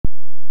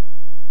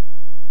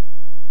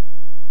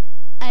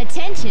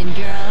Attention,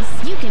 girls.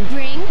 You can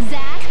bring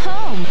Zach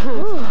home.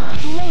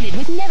 Loaded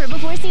with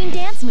never-before-seen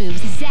dance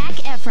moves. Zac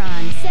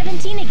Efron,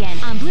 17 again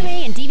on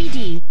Blu-ray and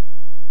DVD.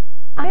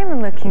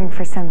 I'm looking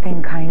for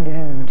something kind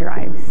of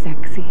drive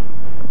sexy.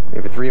 We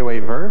have a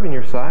 308 verb in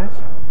your size.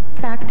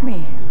 Fact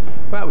me.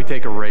 Well, we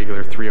take a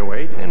regular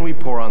 308 and we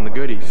pour on the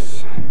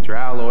goodies. Your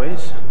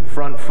alloys,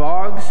 front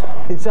fogs.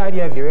 Inside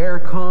you have your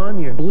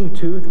aircon, your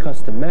Bluetooth,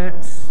 custom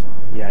mats,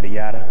 yada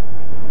yada.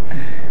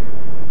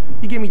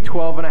 You give me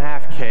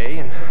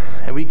 12.5K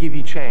and we give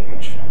you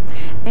change.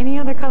 Any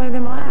other color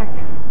than black?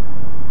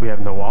 We have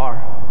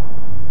noir.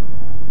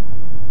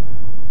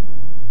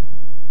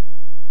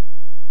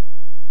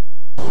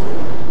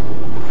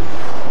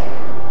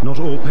 Not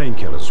all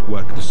painkillers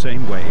work the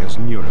same way as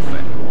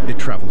Nurofen. It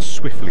travels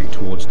swiftly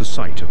towards the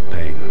site of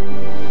pain.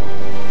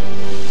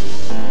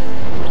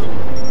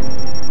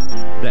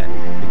 Then,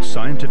 its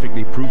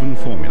scientifically proven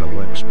formula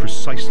works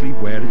precisely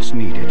where it's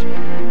needed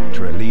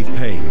to relieve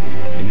pain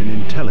in an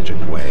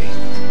intelligent way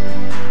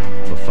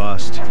for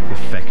fast,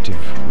 effective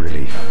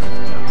relief.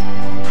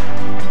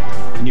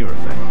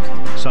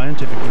 Nurofen,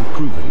 scientifically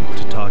proven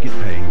to target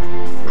pain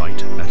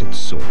right at its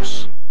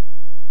source.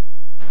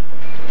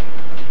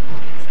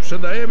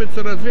 Sprzedajemy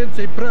coraz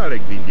więcej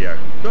pralek w Indiach.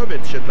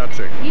 Dowiedz się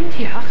dlaczego.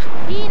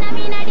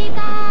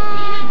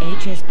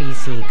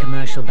 HSBC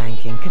Commercial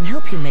Banking can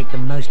help you make the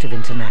most of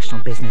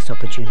international business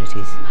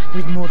opportunities.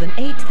 With more than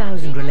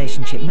 8,000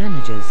 relationship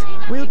managers,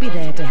 we'll be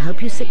there to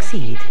help you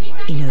succeed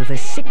in over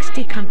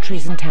 60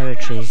 countries and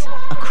territories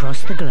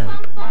across the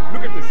globe.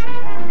 Look at this.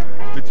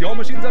 With your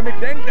machines, I make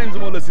 10 times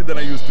more less than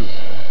I used to.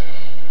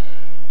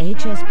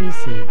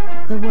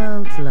 HSBC, the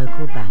world's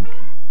local bank.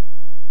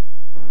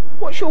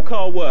 What's your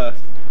car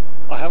worth?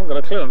 I haven't got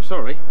a clue, I'm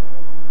sorry.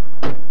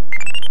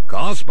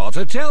 Car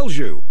Spotter tells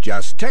you.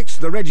 Just text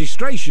the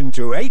registration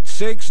to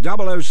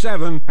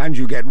 86007 and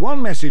you get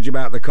one message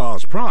about the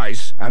car's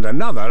price and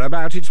another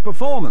about its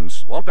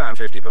performance.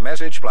 £1.50 per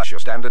message plus your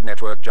standard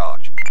network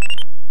charge.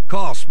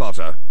 Car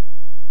Spotter.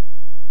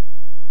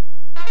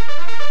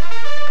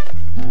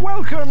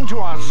 Welcome to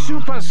our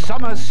Super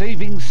Summer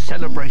Savings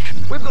Celebration.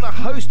 We've got a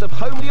host of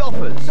homely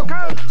offers. Look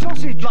out,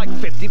 sausage! Like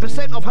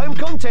 50% off home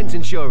content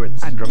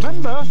insurance. And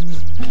remember,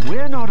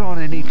 we're not on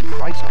any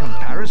price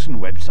comparison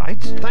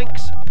websites.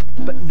 Thanks,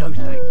 but no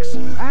thanks.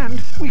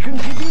 And we can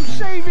give you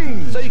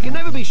savings. So you can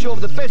never be sure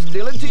of the best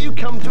deal until you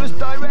come to us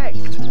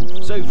direct.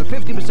 So for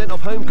 50%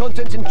 off home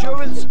content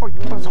insurance,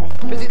 buzz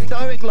off. Visit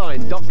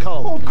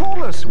directline.com. Or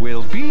call us,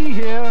 we'll be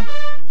here.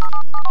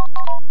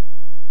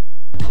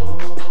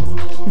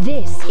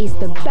 This is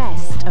the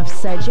best of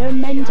Sergio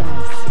Mendes.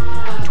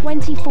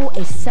 24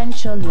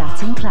 essential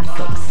Latin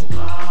classics.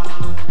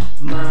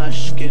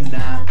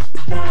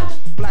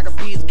 Black of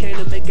bees came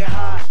to make it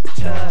hot.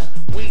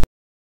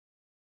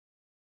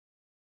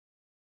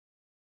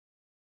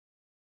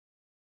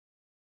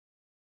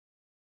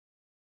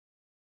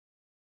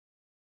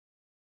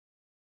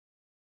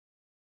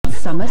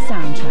 Summer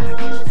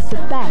soundtrack.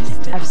 The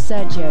best of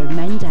Sergio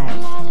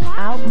Mendes.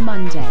 Out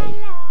Monday.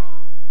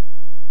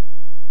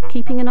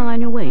 Keeping an eye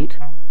on your weight.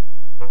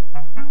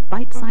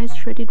 Bite-sized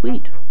shredded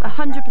wheat.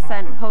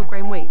 100% whole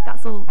grain wheat.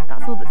 That's all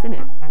that's in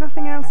it.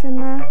 Nothing else in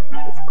there.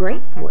 It's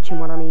great for watching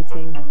what I'm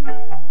eating.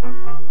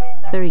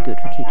 Very good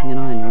for keeping an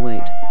eye on your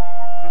weight.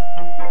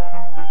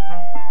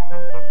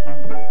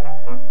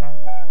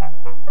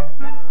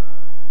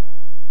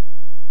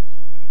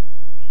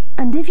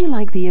 And if you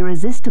like the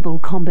irresistible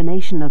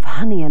combination of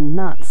honey and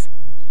nuts,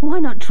 why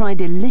not try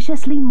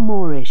deliciously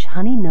Moorish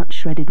honey nut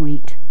shredded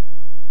wheat?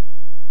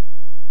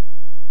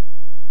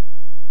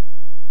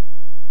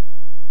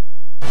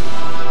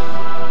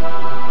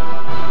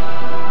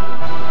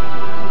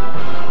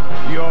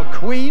 Your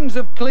Queens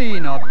of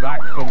Clean are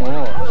back for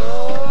more.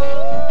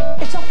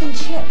 It's up in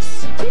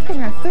chips.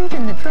 Keeping our food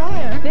in the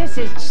dryer. This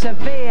is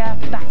severe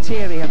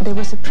bacteria. They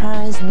were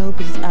surprised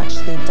nobody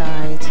actually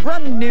died.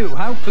 Brand new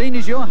How Clean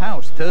Is Your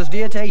House?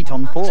 Thursday at 8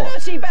 on 4.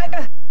 Dirty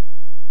beggar!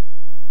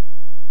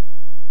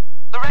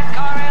 The red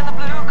car and the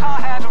blue car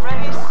had a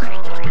race.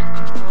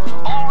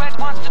 All Red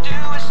wants to do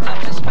is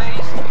stuff his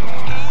face.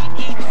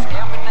 He eats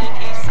everything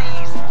he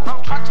sees,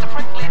 from trucks to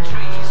prickly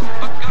trees.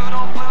 But good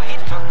old Blue, he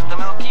took the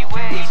Milky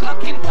Way. He's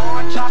looking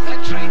for a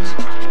chocolate treat,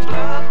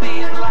 blue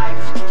being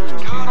life.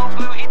 Good old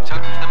Blue, he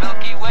took the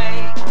Milky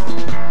Way.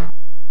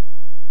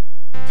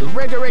 The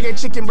Reggae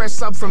chicken breast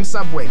sub from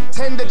Subway.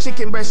 Tender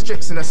chicken breast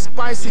strips and a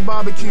spicy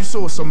barbecue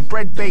sauce on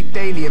bread baked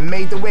daily and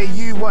made the way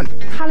you want.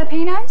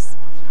 Jalapenos?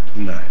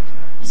 No.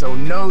 So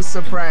no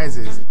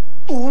surprises.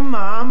 Oh,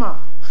 mama.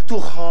 Too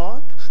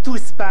hot? Too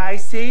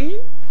spicy?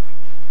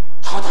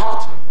 Hot,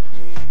 hot.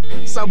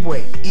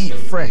 Subway, eat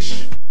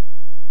fresh.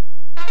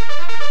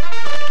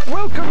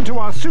 Welcome to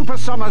our our Super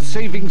Summer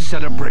Savings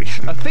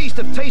Celebration. A feast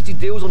of tasty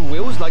deals on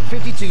wheels like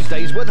 52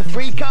 days worth of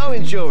free car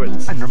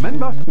insurance. And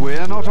remember,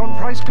 we're not on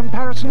price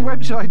comparison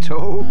websites.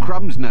 Oh,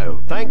 crumbs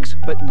no. Thanks,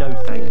 but no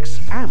thanks.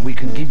 And we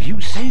can give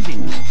you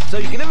savings. So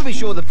you can never be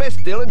sure of the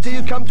best deal until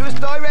you come to us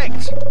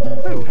direct.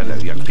 Oh, hello,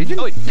 young pigeon.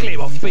 Oh,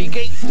 clear off, Beaky.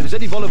 If there's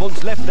any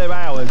Volivants left, they're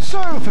ours.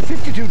 So, for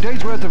 52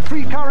 days worth of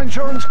free car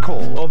insurance,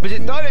 call. Or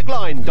visit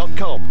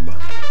directline.com.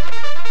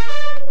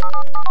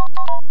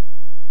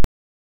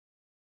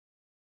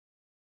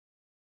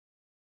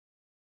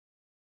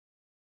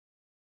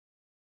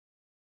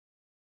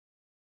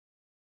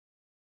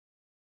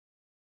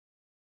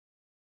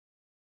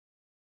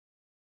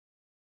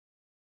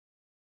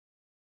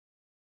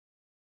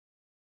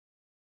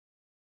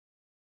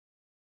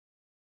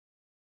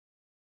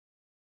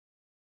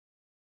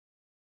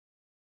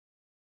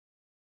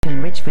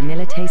 And rich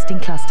vanilla tasting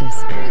clusters,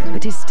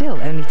 but is still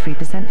only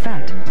 3%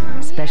 fat.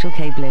 Special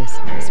K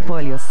Bliss.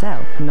 Spoil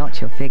yourself, not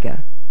your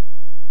figure.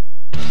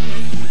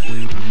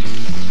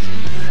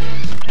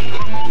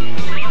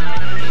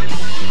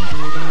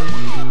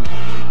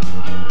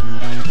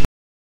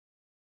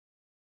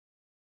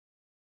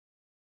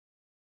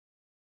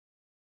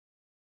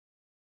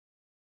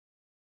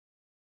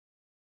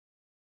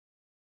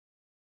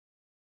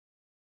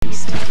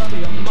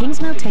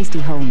 Kingsmill Tasty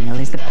Wholemeal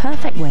is the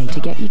perfect way to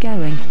get you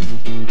going.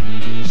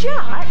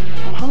 Jack,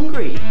 I'm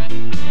hungry.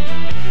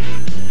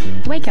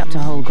 Wake up to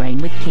whole grain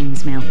with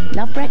Kingsmill.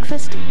 Love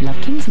breakfast, love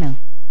Kingsmill.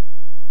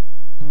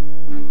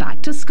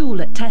 Back to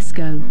school at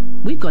Tesco.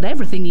 We've got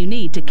everything you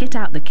need to kit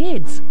out the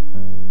kids.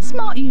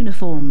 Smart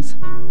uniforms,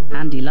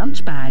 handy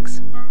lunch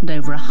bags, and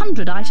over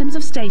 100 items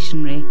of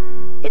stationery.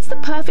 It's the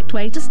perfect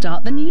way to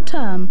start the new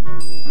term,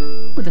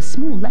 with a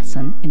small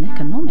lesson in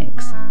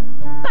economics.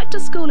 Back to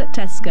school at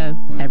Tesco.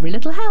 Every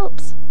little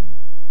helps.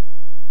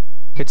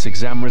 It's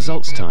exam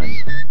results time.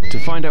 To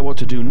find out what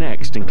to do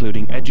next,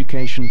 including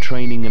education,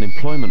 training and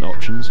employment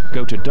options,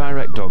 go to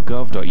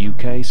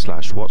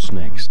direct.gov.uk/what's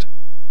next.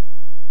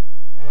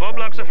 4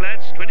 blocks of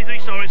flats, 23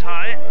 stories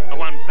high, are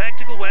one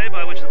practical way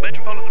by which the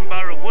Metropolitan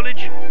Borough of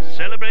Woolwich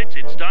celebrates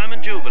its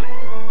Diamond Jubilee.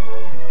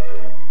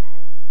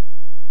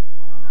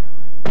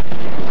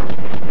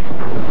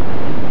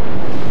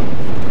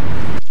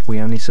 We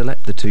only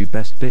select the 2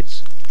 best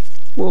bits.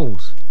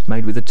 Walls,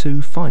 made with the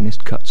 2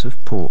 finest cuts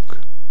of pork.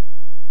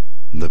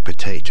 The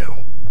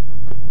potato.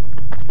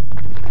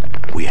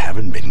 We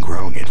haven't been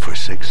growing it for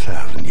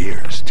 6,000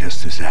 years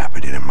just to zap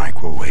it in a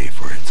microwave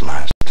for its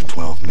last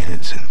 12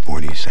 minutes and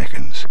 40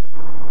 seconds.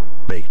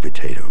 Baked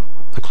potato.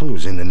 The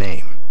clue's in the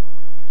name.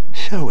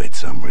 Show it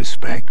some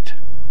respect.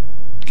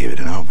 Give it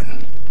an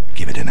oven.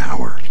 Give it an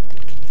hour.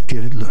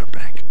 Give it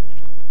Lurbeck.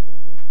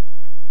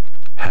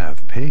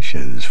 Have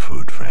patience,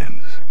 food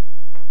friends.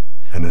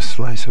 And a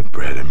slice of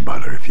bread and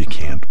butter if you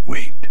can't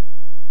wait.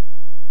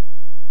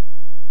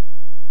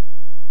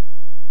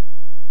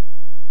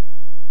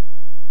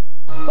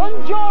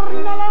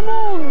 Buongiorno al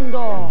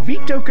mondo!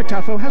 Vito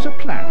Catafo has a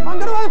plan. I'm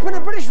going to open a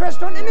British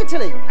restaurant in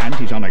Italy. And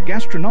he's on a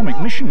gastronomic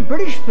mission.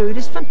 British food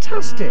is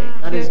fantastic.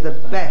 That is the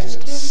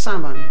best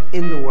salmon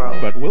in the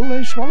world. But will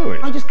they swallow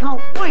it? I just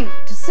can't wait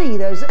to see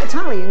those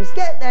Italians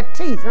get their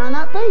teeth around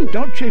that beef.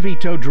 Dolce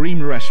Vito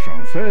Dream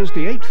Restaurant,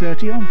 Thursday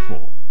 8:30 on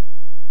 4.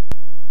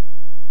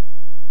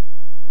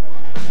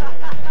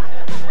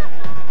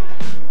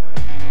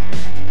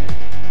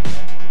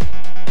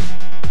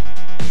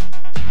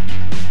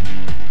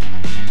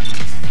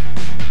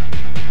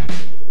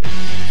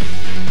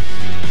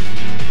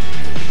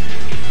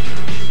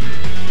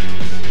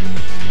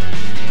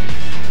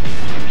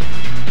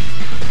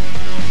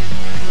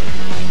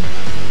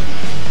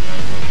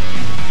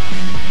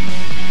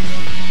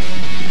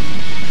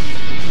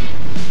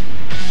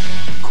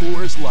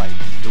 Light,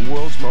 the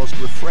world's most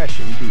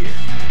refreshing beer.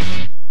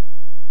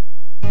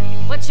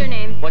 What's your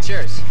name? What's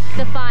yours?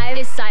 The 5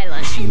 is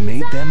silent. She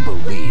made them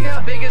believe.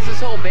 How big is this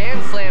whole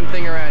band slam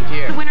thing around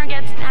here? The winner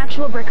gets an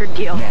actual record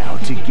deal. Now,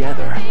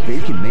 together,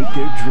 they can make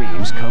their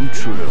dreams come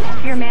true.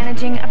 You're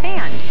managing a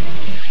band.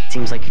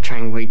 Seems like you're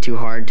trying way too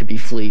hard to be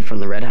Flea from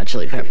the Red Hot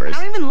Chili Peppers. I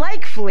don't even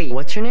like Flea.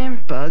 What's your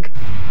name, Bug?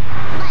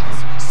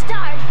 Let's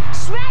start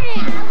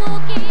shredding.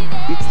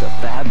 It's the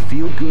fab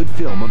feel-good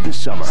film of the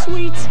summer.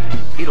 Sweet.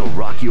 It'll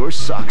rock your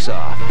socks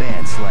off.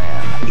 Band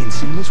Slam. In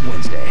cinemas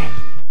Wednesday.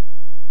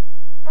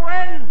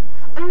 Friends,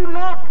 do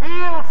not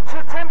yield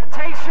to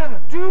temptation.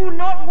 Do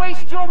not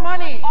waste your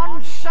money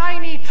on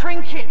shiny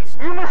trinkets.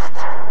 You must...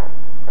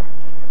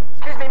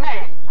 Excuse me,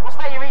 mate. What's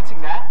that you're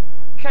eating there?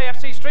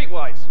 KFC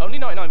Streetwise. Only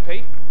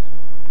 99p.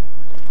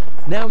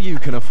 Now you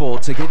can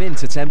afford to give in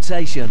to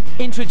temptation.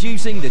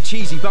 Introducing the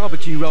Cheesy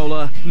Barbecue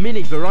Roller,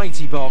 Mini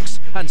Variety Box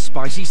and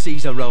Spicy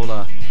Caesar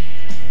Roller.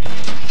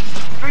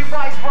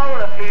 Streetwise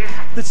roller, please.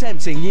 The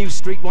tempting new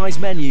Streetwise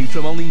menu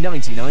from only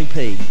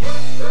 99p.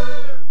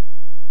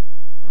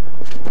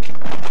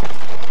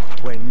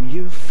 When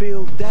you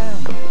feel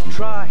down,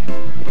 try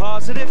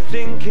positive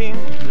thinking.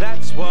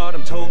 That's what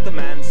I'm told the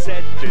man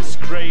said. This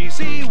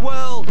crazy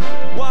world,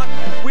 what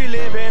we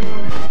live in,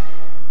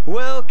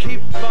 will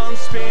keep on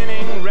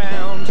spinning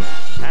round.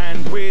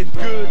 And with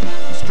good,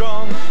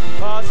 strong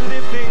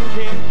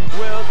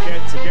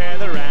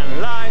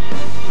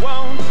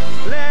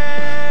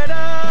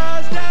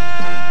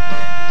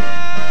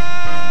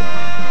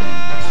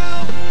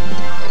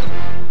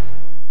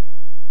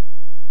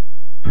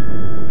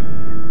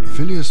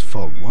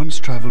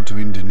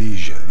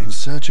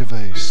search of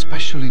a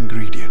special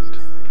ingredient.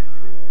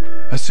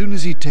 As soon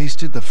as he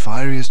tasted the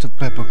fieriest of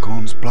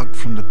peppercorns plucked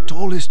from the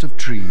tallest of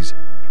trees,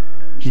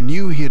 he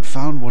knew he had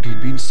found what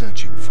he'd been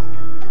searching for.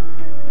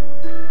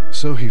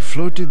 So he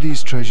floated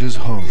these treasures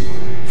home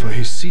for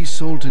his sea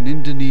salt and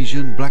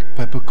Indonesian black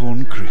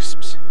peppercorn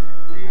crisps.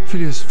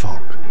 Phileas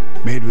Fogg,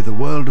 made with a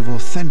world of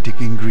authentic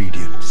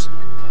ingredients.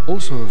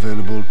 Also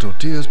available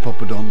tortillas,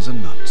 poppadoms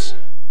and nuts.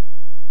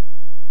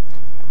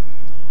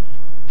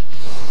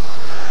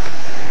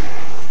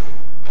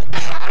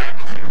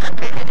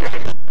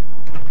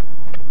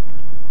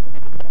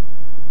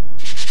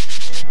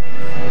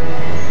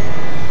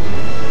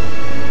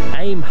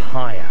 Aim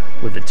higher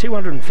with the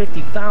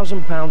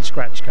 £250,000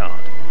 scratch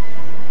card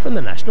from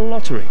the National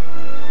Lottery.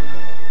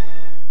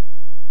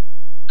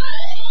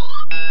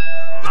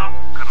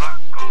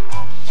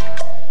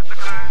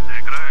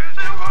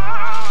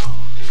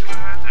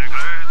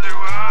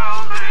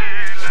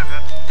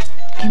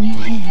 Can you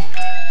hear?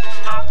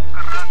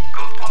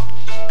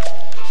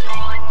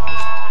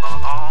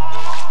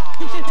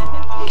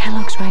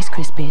 Kellogg's Rice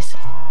Krispies.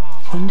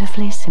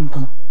 Wonderfully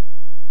simple.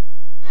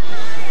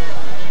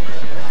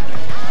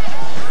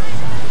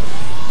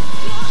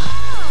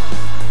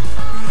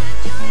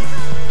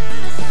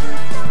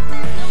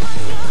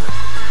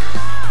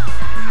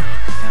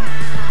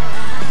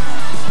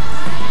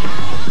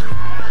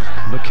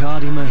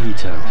 Bacardi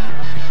Mojito.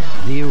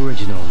 The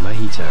original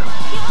Mojito.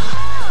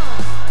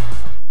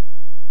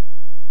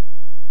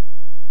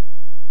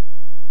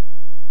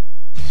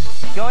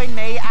 Join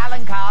me,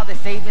 Alan Carr,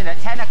 this evening at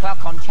 10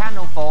 o'clock on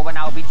Channel 4 when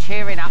I'll be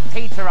cheering up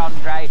Peter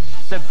Andre.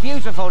 The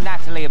beautiful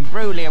Natalie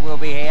Imbruglia will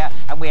be here,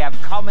 and we have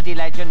comedy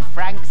legend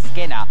Frank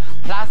Skinner.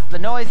 Plus, the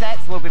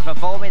Noisettes will be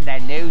performing their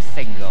new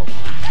single.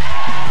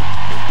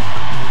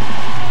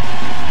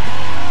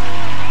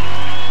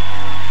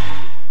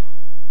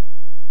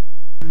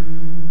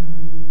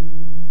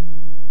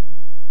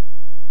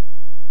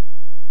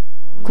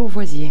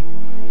 Courvoisier.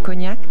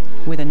 Cognac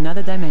with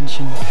another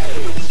dimension.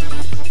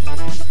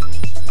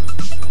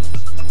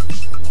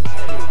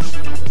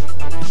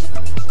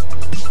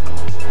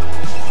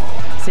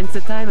 Since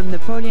the time of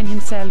Napoleon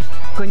himself,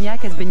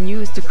 cognac has been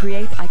used to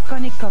create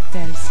iconic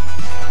cocktails.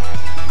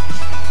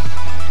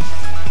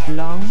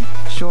 Long,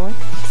 short,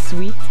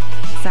 sweet,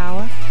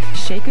 sour,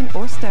 shaken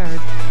or stirred.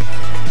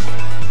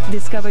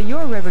 Discover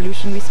your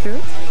revolutionary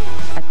spirit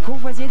at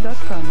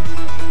courvoisier.com.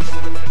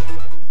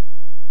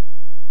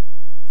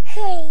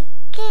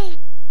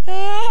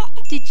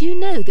 Did you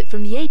know that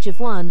from the age of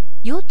 1,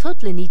 your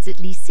toddler needs at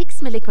least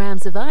 6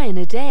 milligrams of iron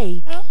a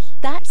day?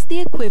 That's the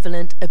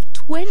equivalent of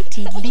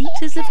 20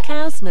 litres of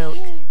cow's milk.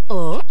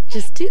 Or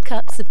just 2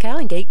 cups of Cow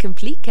 & Gate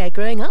Complete Care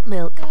Growing Up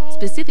milk,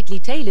 specifically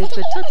tailored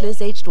for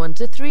toddlers aged 1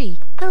 to 3,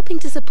 helping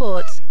to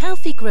support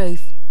healthy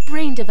growth,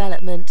 brain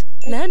development,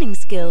 learning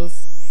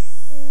skills.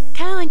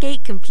 Cow &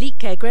 Gate Complete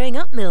Care Growing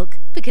Up milk,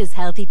 because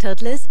healthy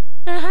toddlers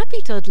are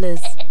happy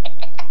toddlers.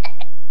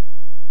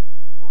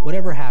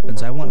 Whatever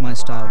happens, I want my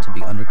style to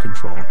be under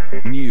control.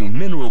 New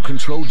Mineral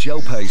Control Gel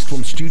Paste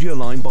from Studio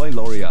Line by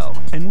L'Oreal.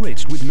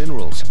 Enriched with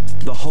minerals.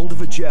 The hold of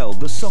a gel,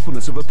 the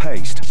suppleness of a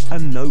paste,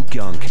 and no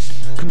gunk.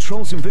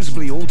 Controls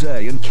invisibly all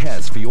day and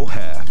cares for your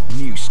hair.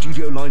 New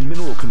Studio Line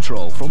Mineral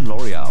Control from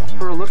L'Oreal.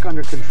 For a look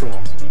under control,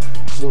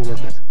 we'll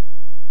work it.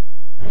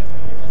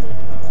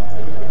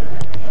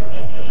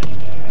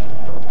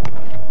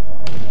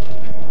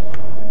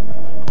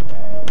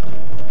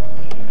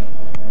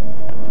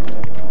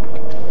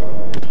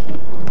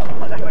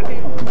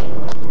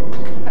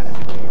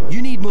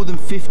 More than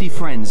 50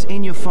 friends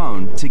in your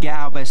phone to get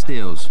our best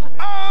deals.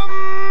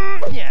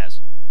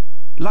 Yes.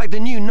 Like the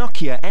new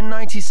Nokia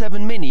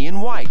N97 Mini in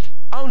white.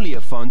 Only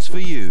at Phones for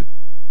You.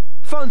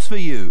 Phones for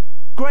You.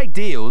 Great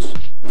deals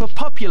for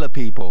popular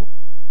people.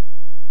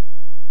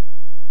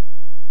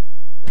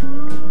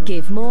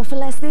 Give more for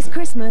less this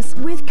Christmas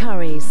with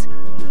Currys.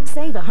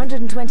 Save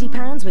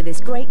 £120 with this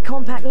great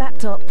compact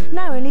laptop,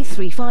 now only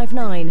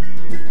 $359.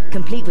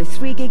 Complete with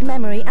 3 gig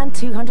memory and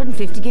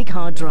 250 gig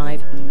hard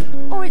drive.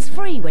 Or it's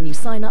free when you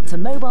sign up to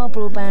mobile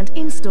broadband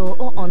in-store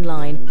or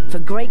online. For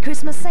great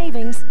Christmas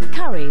savings,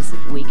 Currys,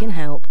 we can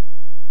help.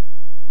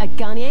 A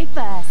Garnier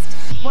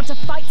first. Want to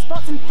fight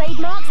spots and fade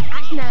marks?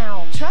 Act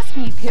now. Trust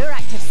new Pure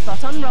Active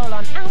Spot on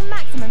Roll-On, our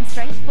maximum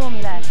strength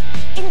formula.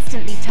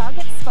 Instantly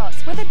targets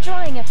spots with a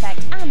drying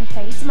effect and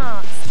fades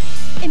marks.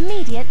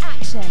 Immediate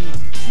action.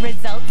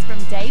 Results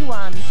from day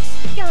 1.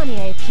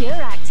 Garnier Pure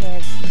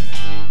Active.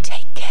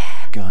 Take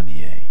care.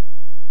 Garnier.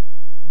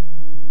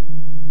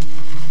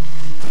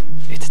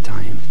 It's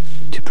time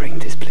to bring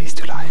this place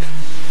to life.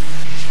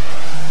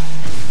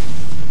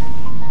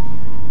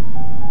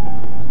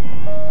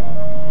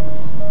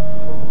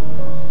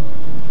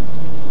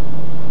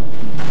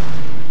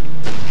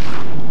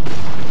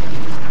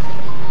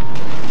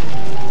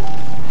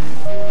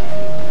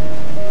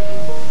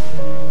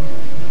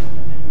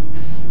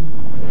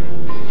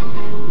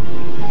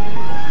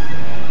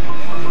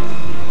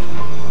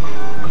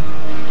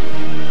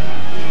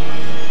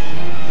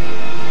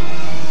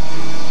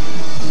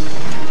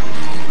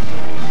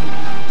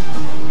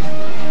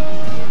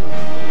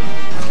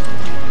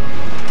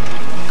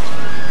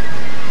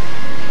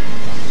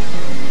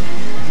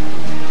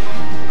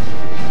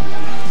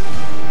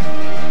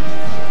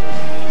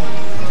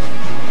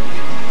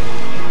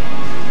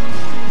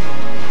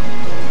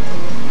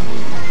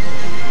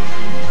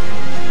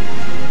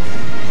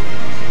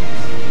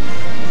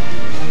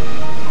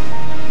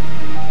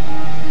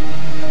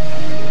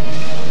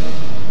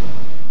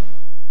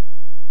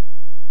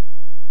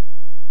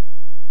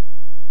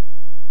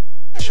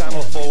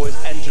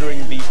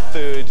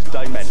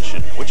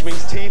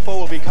 T4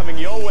 will be coming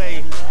your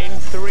way in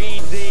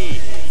 3D.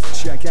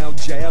 Check out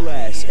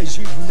JLS as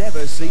you've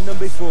never seen them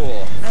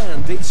before.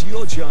 And it's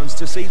your chance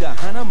to see the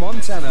Hannah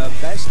Montana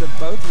Best of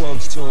Both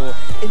Worlds tour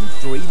in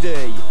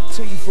 3D.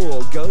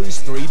 T4 goes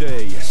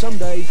 3D,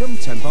 Sunday from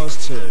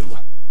 2:10.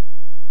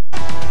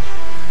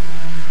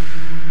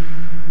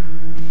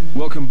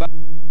 Welcome back.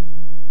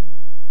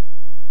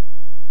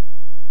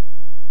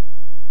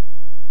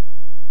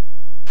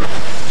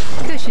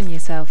 Cushion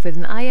yourself with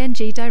an ING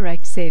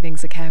Direct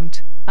savings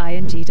account.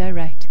 ING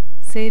Direct.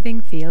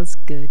 Saving feels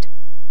good.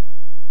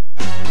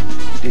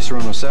 Di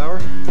Serrano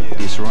Sour,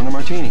 Di Serrano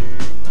Martini.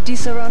 Di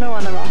Serrano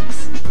on the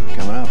rocks.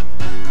 Coming up.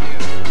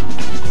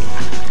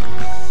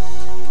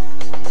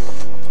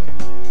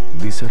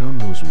 Di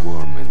Serrano's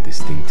warm and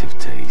distinctive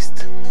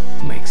taste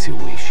makes you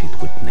wish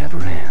it would never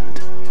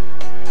end.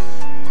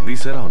 Di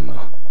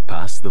Serrano,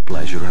 pass the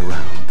pleasure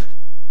around.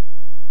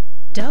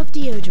 Dove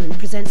deodorant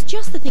presents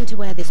just the thing to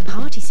wear this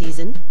party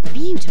season.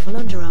 Beautiful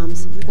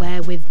underarms.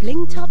 Wear with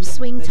bling tops,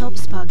 swing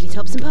tops, sparkly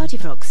tops and party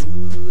frocks.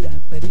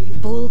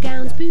 Ball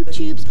gowns, boob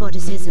tubes,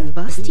 bodices and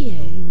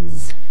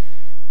bustiers.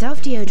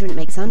 Dove deodorant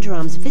makes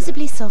underarms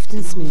visibly soft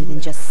and smooth in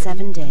just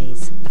 7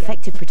 days.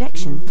 Effective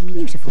protection,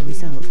 beautiful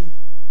result.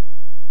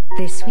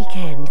 This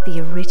weekend, the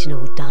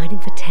original Dining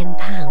for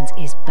 £10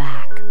 is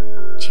back.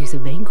 Choose a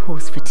main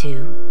course for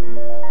two,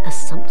 a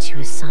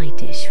sumptuous side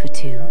dish for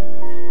two,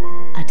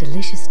 a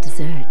delicious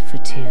dessert for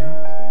two,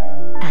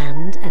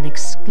 and an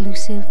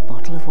exclusive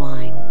bottle of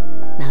wine.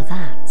 Now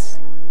that's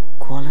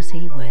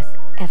quality worth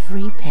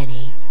every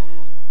penny.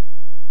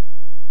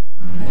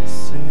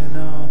 Missing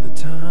all the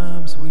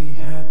times we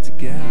had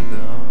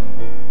together.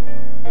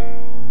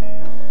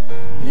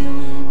 You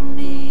and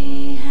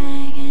me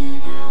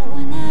hanging out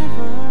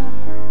whenever.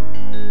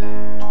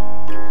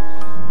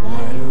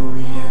 Why do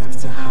we have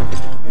to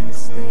hide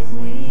this thing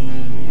we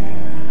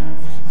have?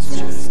 It's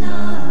just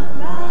not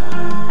right.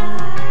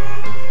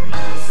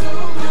 I'm so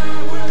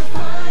glad we're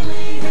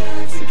finally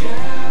here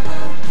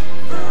together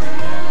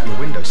forever. Your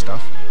Windows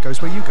stuff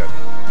goes where you go.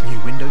 New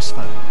Windows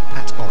Phone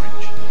at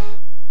Orange.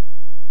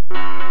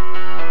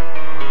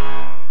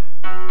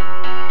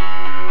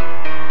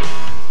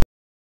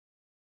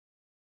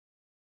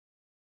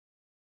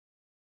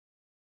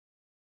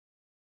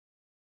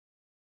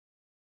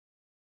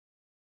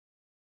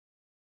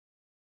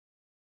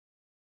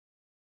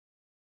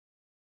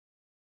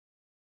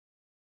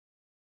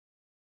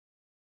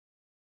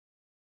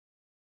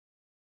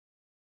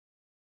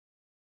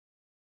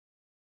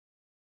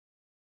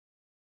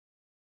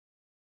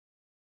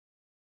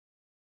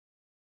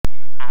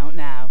 Out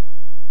now.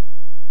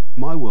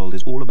 My world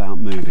is all about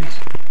movies.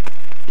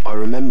 I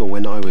remember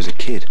when I was a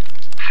kid.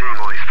 Seeing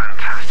all these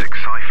fantastic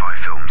sci-fi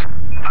films,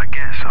 I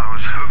guess I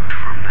was hooked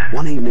from there.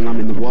 One evening I'm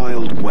in the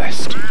Wild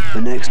West.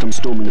 The next I'm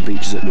storming the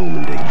beaches at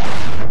Normandy.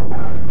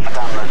 I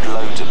download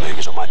loads of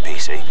movies on my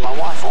PC. My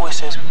wife always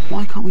says,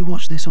 why can't we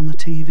watch this on the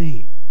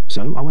TV?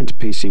 So I went to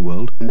PC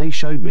World and they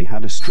showed me how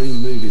to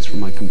stream movies from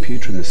my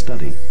computer in the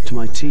study to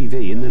my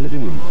TV in the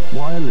living room,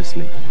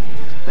 wirelessly.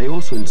 They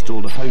also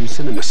installed a home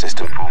cinema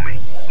system for me.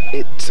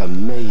 It's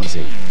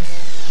amazing.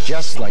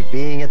 Just like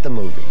being at the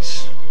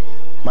movies.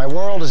 My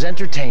world is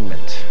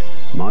entertainment.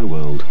 My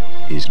world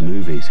is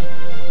movies.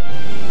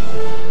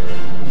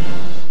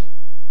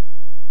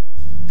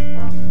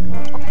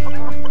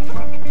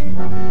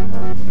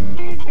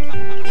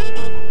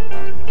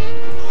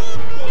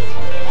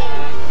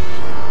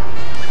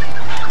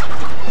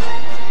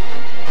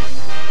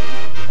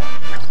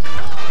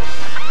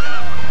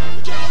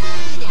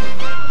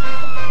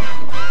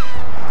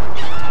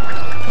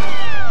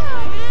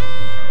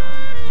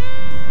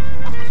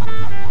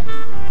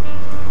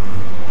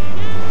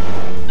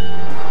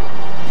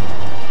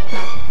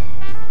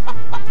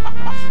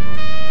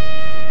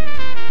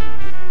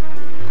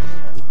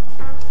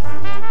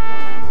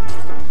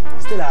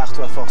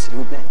 S'il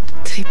vous plaît.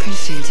 Triple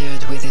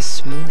filtered with a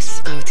smooth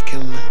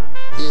outcome.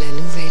 La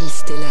nouvelle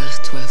Stellar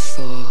Toi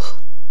Fort.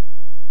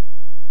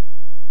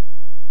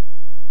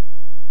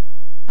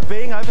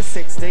 Being over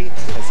 60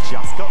 has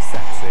just got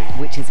sexy.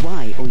 Which is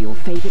why all your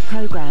favourite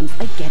programmes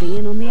are getting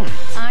in on the act.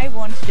 I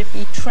wanted to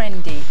be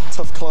trendy.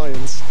 Tough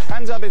clients.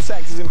 Hands up if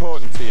sex is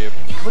important to you.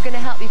 We're going to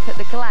help you put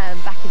the glam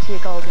back into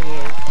your golden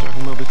years. I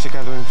reckon we'll be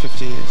together in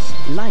 50 years.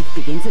 Life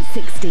begins at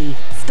 60.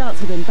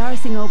 Starts with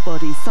Embarrassing Old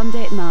Bodies,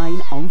 Sunday at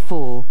 9 on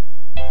 4.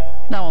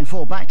 Now on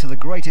 4, back to the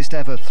greatest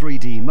ever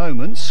 3D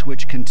moments,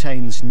 which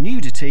contains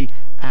nudity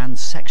and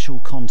sexual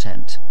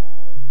content.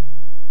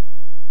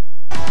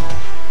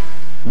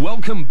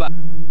 Welcome back.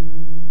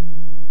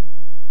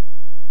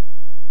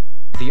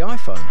 The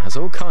iPhone has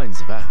all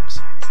kinds of apps.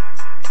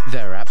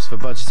 There are apps for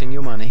budgeting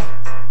your money.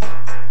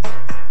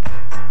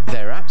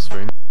 There are apps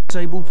for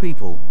disabled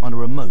people on a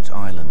remote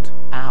island.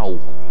 Ow.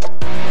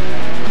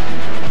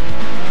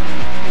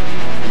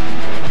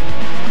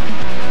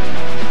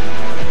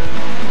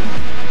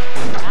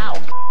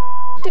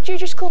 Did you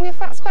just call me a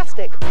fat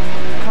spastic?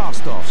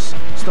 Cast-Offs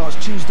starts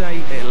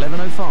Tuesday at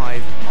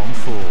 11:05 on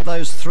 4.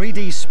 Those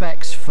 3D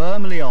specs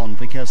firmly on,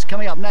 because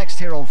coming up next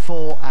here on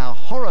 4, our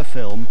horror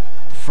film,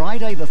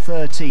 Friday the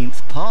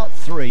 13th, Part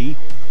 3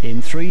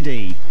 in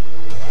 3D.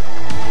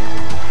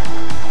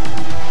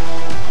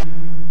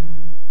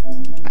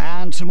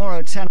 And tomorrow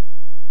at 10.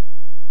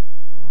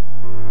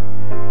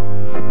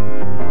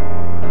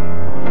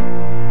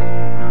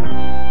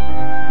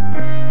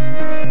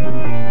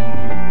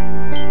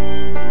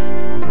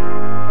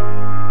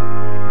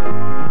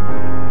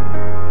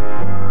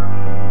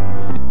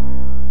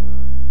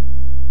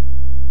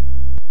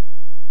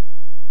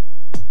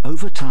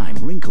 Over time,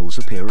 wrinkles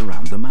appear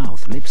around the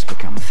mouth, lips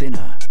become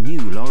thinner.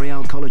 New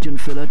L'Oreal Collagen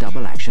Filler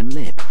Double Action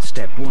Lip.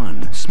 Step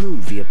 1.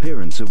 Smooth the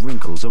appearance of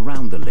wrinkles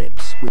around the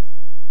lips.